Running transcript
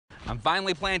I'm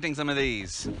finally planting some of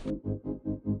these.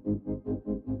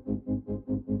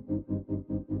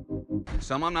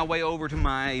 So I'm on my way over to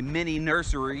my mini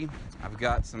nursery. I've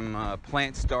got some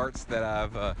plant starts that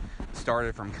I've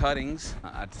started from cuttings.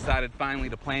 I decided finally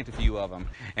to plant a few of them.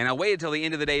 And I waited till the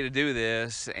end of the day to do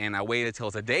this, and I waited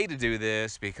till today to do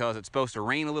this because it's supposed to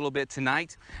rain a little bit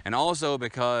tonight, and also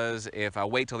because if I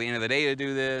wait till the end of the day to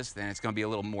do this, then it's going to be a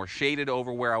little more shaded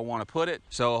over where I want to put it,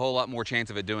 so a whole lot more chance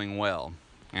of it doing well.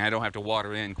 And I don't have to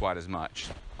water in quite as much.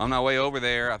 On my way over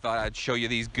there, I thought I'd show you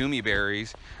these gummy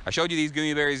berries. I showed you these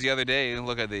gummy berries the other day.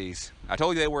 Look at these. I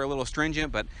told you they were a little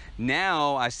stringent, but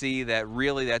now I see that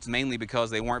really that's mainly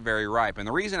because they weren't very ripe. And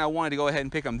the reason I wanted to go ahead and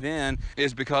pick them then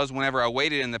is because whenever I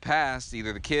waited in the past,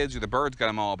 either the kids or the birds got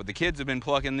them all, but the kids have been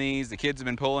plucking these, the kids have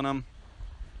been pulling them,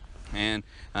 and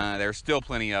there's still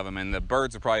plenty of them, and the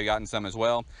birds have probably gotten some as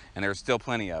well, and there's still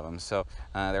plenty of them. So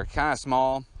they're kind of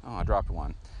small. Oh, I dropped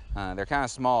one. They're kind of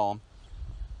small.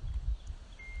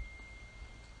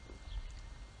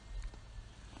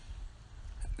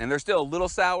 And they're still a little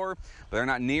sour, but they're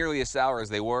not nearly as sour as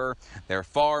they were. They're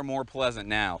far more pleasant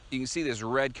now. You can see this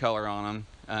red color on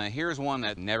them. Here's one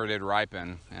that never did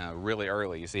ripen really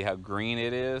early. You see how green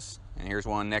it is? And here's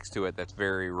one next to it that's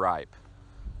very ripe.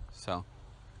 So,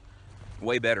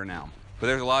 way better now. But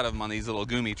there's a lot of them on these little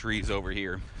gummy trees over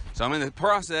here. So I'm in the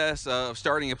process of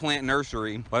starting a plant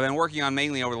nursery. What I've been working on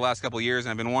mainly over the last couple of years,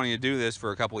 and I've been wanting to do this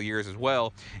for a couple of years as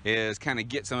well, is kind of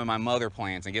get some of my mother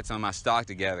plants and get some of my stock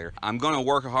together. I'm going to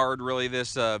work hard really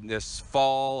this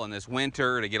fall and this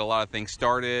winter to get a lot of things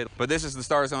started. But this is the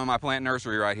start of some of my plant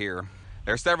nursery right here.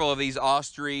 There's several of these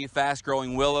Austri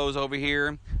fast-growing willows over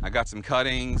here. I got some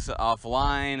cuttings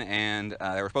offline, and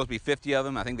there were supposed to be 50 of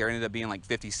them. I think there ended up being like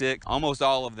 56. Almost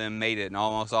all of them made it, and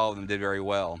almost all of them did very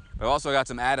well. I've also got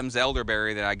some Adams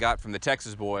elderberry that I got from the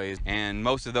Texas boys, and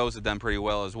most of those have done pretty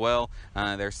well as well.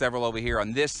 There's several over here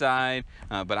on this side,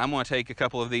 but I'm going to take a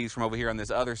couple of these from over here on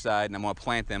this other side, and I'm going to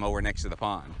plant them over next to the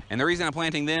pond. And the reason I'm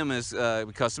planting them is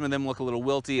because some of them look a little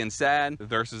wilty and sad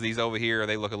versus these over here,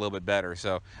 they look a little bit better.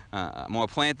 So I'm going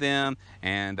to plant them,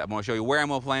 and I'm going to show you where I'm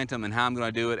going to plant them and how I'm going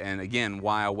to do it, and again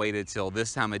why I waited till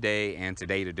this time of day and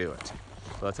today to do it.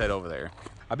 So let's head over there.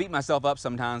 I beat myself up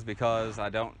sometimes because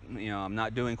I'm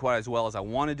not doing quite as well as I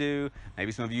want to do.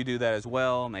 Maybe some of you do that as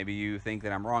well. Maybe you think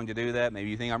that I'm wrong to do that. Maybe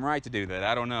you think I'm right to do that.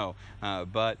 I don't know.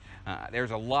 But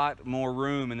there's a lot more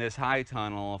room in this high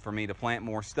tunnel for me to plant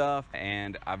more stuff,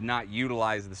 and I've not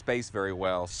utilized the space very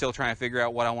well. Still trying to figure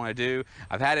out what I want to do.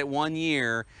 I've had it 1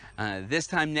 year. This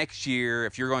time next year,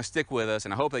 if you're going to stick with us,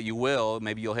 and I hope that you will,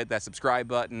 maybe you'll hit that subscribe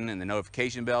button and the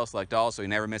notification bell, select all, so you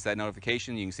never miss that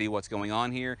notification. You can see what's going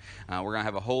on here. We're going to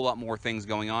have a whole lot more things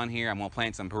going on here. I'm going to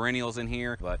plant some perennials in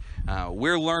here, but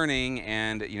we're learning,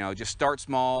 and just start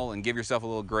small and give yourself a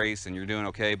little grace, and you're doing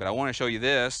okay. But I want to show you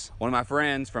this. One of my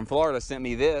friends from Florida sent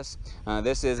me this.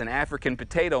 This is an African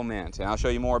potato mint, and I'll show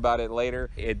you more about it later.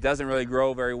 It doesn't really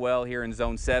grow very well here in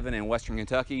Zone 7 in Western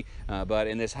Kentucky, but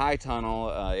in this high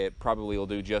tunnel, it probably will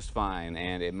do just fine,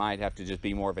 and it might have to just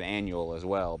be more of an annual as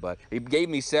well. But he gave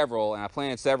me several, and I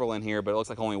planted several in here, but it looks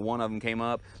like only one of them came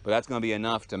up, but that's going to be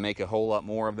enough to make a whole lot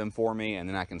more of them for me, and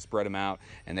then I can spread them out,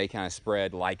 and they kind of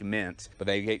spread like mint, but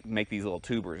they make these little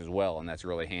tubers as well, and that's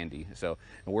really handy. So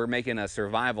we're making a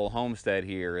survival homestead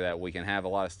here that we can have a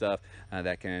lot of stuff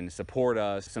that can support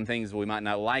us, some things we might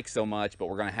not like so much, but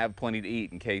we're going to have plenty to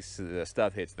eat in case the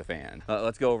stuff hits the fan.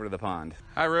 Let's go over to the pond.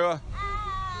 Hi, Rua.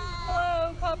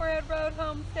 Hello, Copperhead Road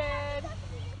Homestead.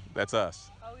 That's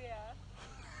us. Oh yeah.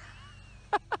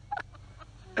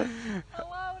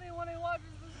 Hello, anyone who watches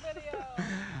this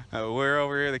video. We're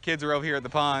over here, the kids are over here at the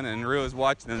pond, and Rua's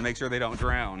watching them to make sure they don't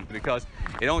drown, because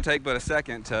it don't take but a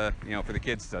second to, for the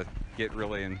kids to get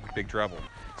really in big trouble.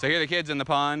 So here are the kids in the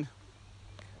pond.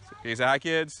 Can you say hi,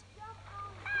 kids?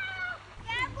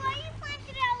 Dad, why you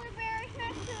planted elderberries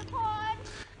next to the pond?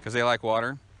 Because they like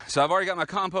water. So I've already got my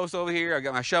compost over here, I've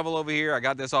got my shovel over here, I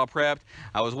got this all prepped.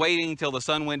 I was waiting till the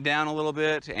sun went down a little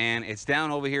bit, and it's down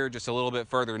over here just a little bit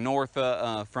further north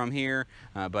from here,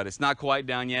 but it's not quite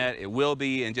down yet. It will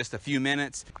be in just a few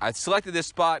minutes. I selected this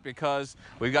spot because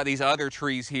we've got these other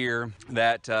trees here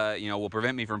that will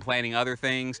prevent me from planting other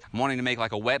things. I'm wanting to make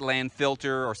like a wetland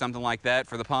filter or something like that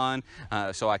for the pond,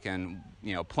 so I can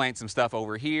plant some stuff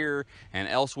over here and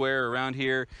elsewhere around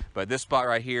here, but this spot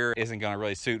right here isn't going to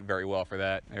really suit very well for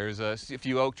that. There's a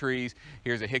few oak trees.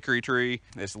 Here's a hickory tree.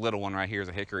 This little one right here is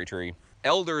a hickory tree.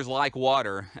 elders like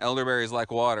water. Elderberries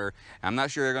like water. I'm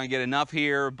not sure they're going to get enough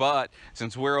here, but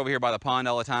since we're over here by the pond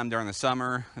all the time during the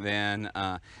summer, then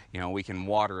you know, we can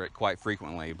water it quite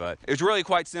frequently. But it's really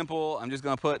quite simple. I'm just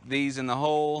going to put these in the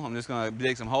hole. I'm just going to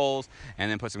dig some holes and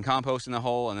then put some compost in the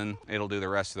hole, and then it'll do the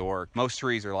rest of the work. Most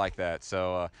trees are like that.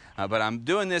 So, but I'm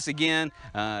doing this again,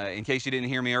 in case you didn't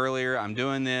hear me earlier. I'm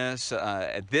doing this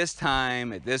at this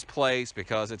time, at this place,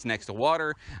 because it's next to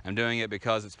water. I'm doing it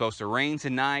because it's supposed to rain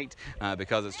tonight,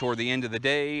 because it's toward the end of the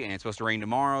day, and it's supposed to rain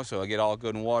tomorrow, so it'll get all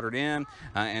good and watered in.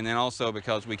 And then also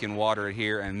because we can water it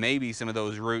here, and maybe some of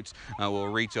those roots will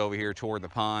reach over here toward the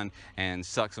pond and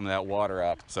suck some of that water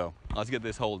up. So let's get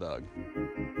this hole dug.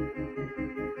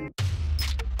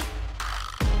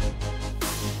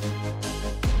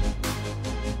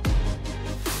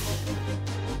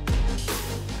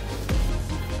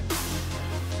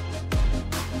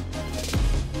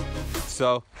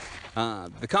 So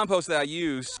the compost that I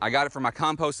use, I got it from my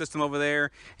compost system over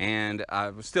there, and I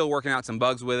was still working out some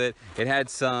bugs with it. It had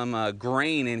some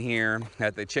grain in here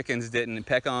that the chickens didn't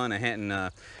peck on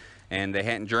and they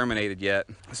hadn't germinated yet.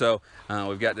 So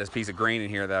we've got this piece of grain in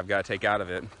here that I've got to take out of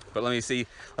it. But let's see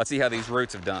how these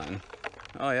roots have done.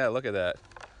 Oh yeah, look at that.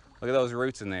 Look at those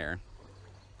roots in there.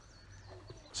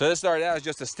 So this started out as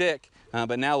just a stick,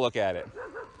 but now look at it.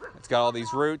 It's got all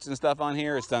these roots and stuff on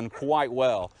here. It's done quite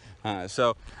well.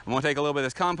 So I'm gonna take a little bit of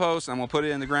this compost and I'm gonna put it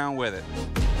in the ground with it.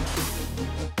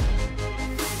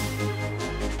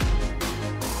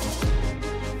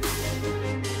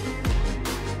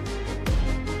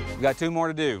 We've got 2 more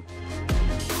to do.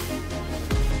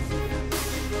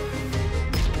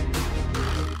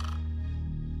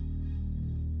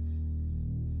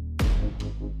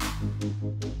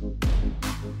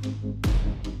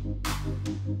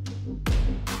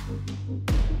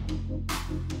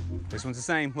 This one's the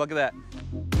same, look at that.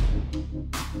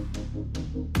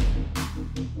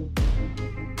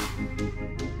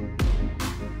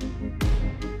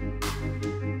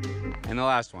 And the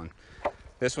last one.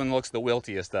 This one looks the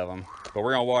wiltiest of them, but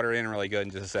we're gonna water it in really good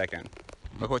in just a second.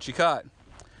 Look what you caught.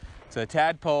 It's a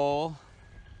tadpole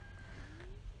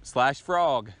 /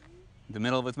 frog in the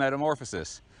middle of its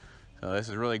metamorphosis. So this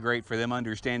is really great for them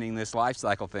understanding this life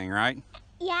cycle thing, right?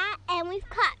 Yeah, and we've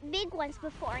caught big ones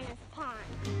before in this pond.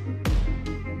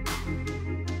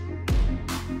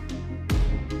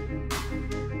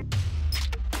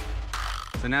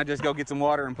 So now just go get some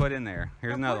water and put in there.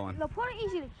 Here's another one. They're pretty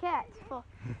easy to catch.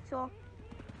 So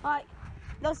like,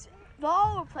 they're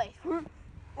all over the place.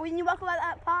 When you walk about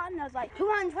that pond, there's like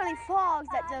 220 frogs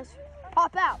that just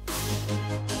pop out.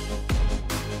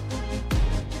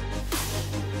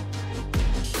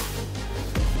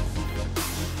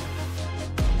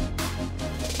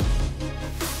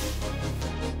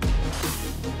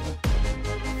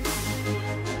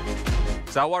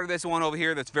 So I watered this one over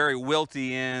here that's very wilty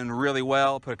in really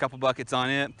well, put a couple buckets on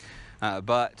it.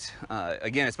 But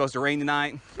again, it's supposed to rain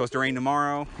tonight, it's supposed to rain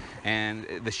tomorrow, and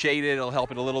the shaded will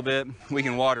help it a little bit. We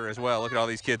can water as well. Look at all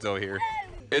these kids over here.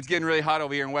 It's getting really hot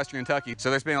over here in Western Kentucky,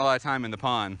 so they're spending a lot of time in the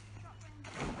pond.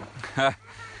 And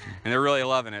they're really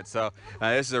loving it. So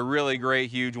this is a really great,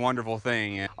 huge, wonderful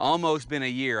thing. Almost been a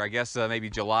year. I guess maybe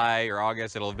July or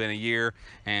August it'll have been a year,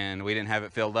 and we didn't have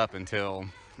it filled up until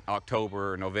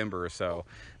October or November or so.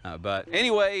 But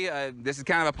anyway, this is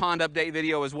kind of a pond update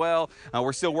video as well.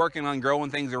 We're still working on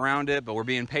growing things around it, but we're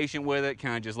being patient with it,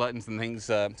 kind of just letting some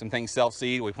things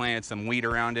self-seed. We planted some wheat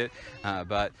around it,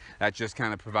 but that just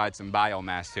kind of provides some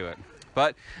biomass to it.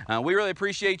 But we really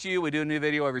appreciate you. We do a new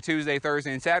video every Tuesday,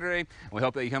 Thursday, and Saturday. We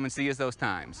hope that you come and see us those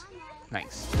times.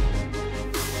 Thanks.